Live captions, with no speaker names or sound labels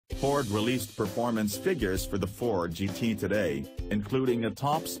Ford released performance figures for the Ford GT today, including a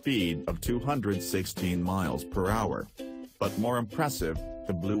top speed of 216 miles per hour. But more impressive,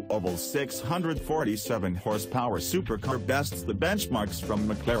 the Blue Oval's 647 horsepower supercar bests the benchmarks from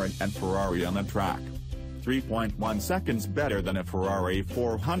McLaren and Ferrari on the track. 3.1 seconds better than a Ferrari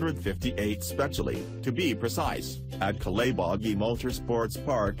 458 Speciale, to be precise, at Calais-Boggy Motorsports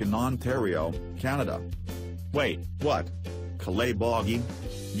Park in Ontario, Canada. Wait, what? Calais-Boggy?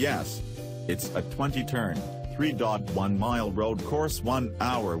 Yes. It's a 20-turn, 3.1-mile road course 1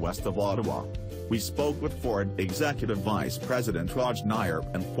 hour west of Ottawa. We spoke with Ford Executive Vice President Raj Nair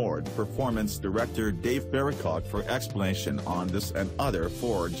and Ford Performance Director Dave Barricott for explanation on this and other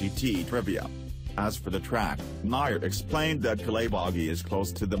Ford GT trivia. As for the track, Nair explained that Calais-Boggy is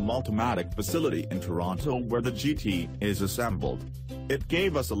close to the Multimatic facility in Toronto where the GT is assembled. It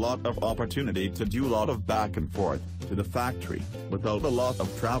gave us a lot of opportunity to do a lot of back and forth to the factory, without a lot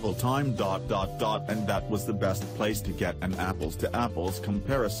of travel time. And that was the best place to get an apples-to-apples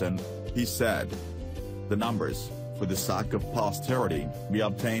comparison, he said. The numbers, for the sake of posterity, we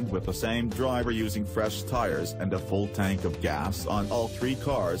obtained with the same driver using fresh tires and a full tank of gas on all three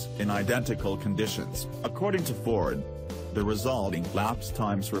cars in identical conditions. According to Ford, the resulting lapse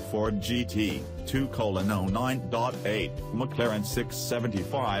times for Ford GT, 2:09.8, McLaren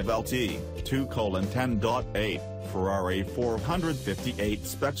 675 LT, 2:10.8, Ferrari 458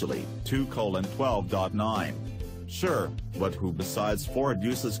 Speciale, 2:12.9. Sure, but who besides Ford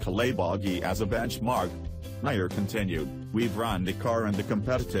uses Calais-Boggy as a benchmark? Nair continued, we've run the car and the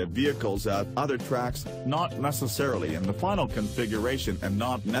competitive vehicles at other tracks, not necessarily in the final configuration and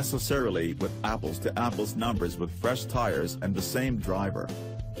not necessarily with apples-to-apples numbers with fresh tires and the same driver.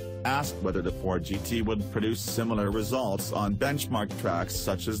 Asked whether the Ford GT would produce similar results on benchmark tracks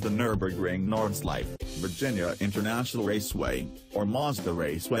such as the Nürburgring Nordschleife, Virginia International Raceway, or Mazda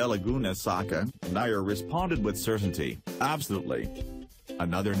Raceway Laguna Seca, Nair responded with certainty, absolutely.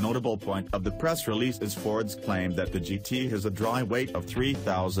 Another notable point of the press release is Ford's claim that the GT has a dry weight of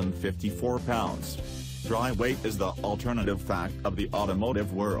 3,054 pounds. Dry weight is the alternative fact of the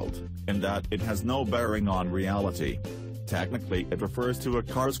automotive world, in that it has no bearing on reality. Technically it refers to a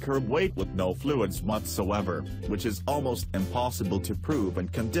car's curb weight with no fluids whatsoever, which is almost impossible to prove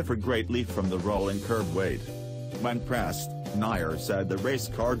and can differ greatly from the rolling curb weight. When pressed, Nair said the race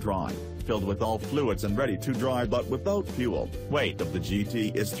car dry, filled with all fluids and ready to drive but without fuel, weight of the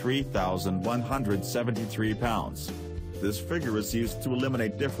GT is 3,173 pounds. This figure is used to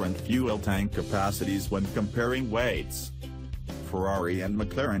eliminate different fuel tank capacities when comparing weights. Ferrari and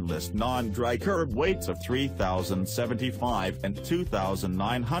McLaren list non-dry curb weights of 3,075 and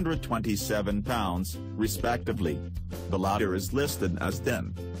 2,927 pounds, respectively. The latter is listed as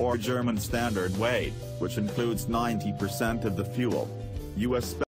DIN, or German Standard Weight, which includes 90% of the fuel. U.S.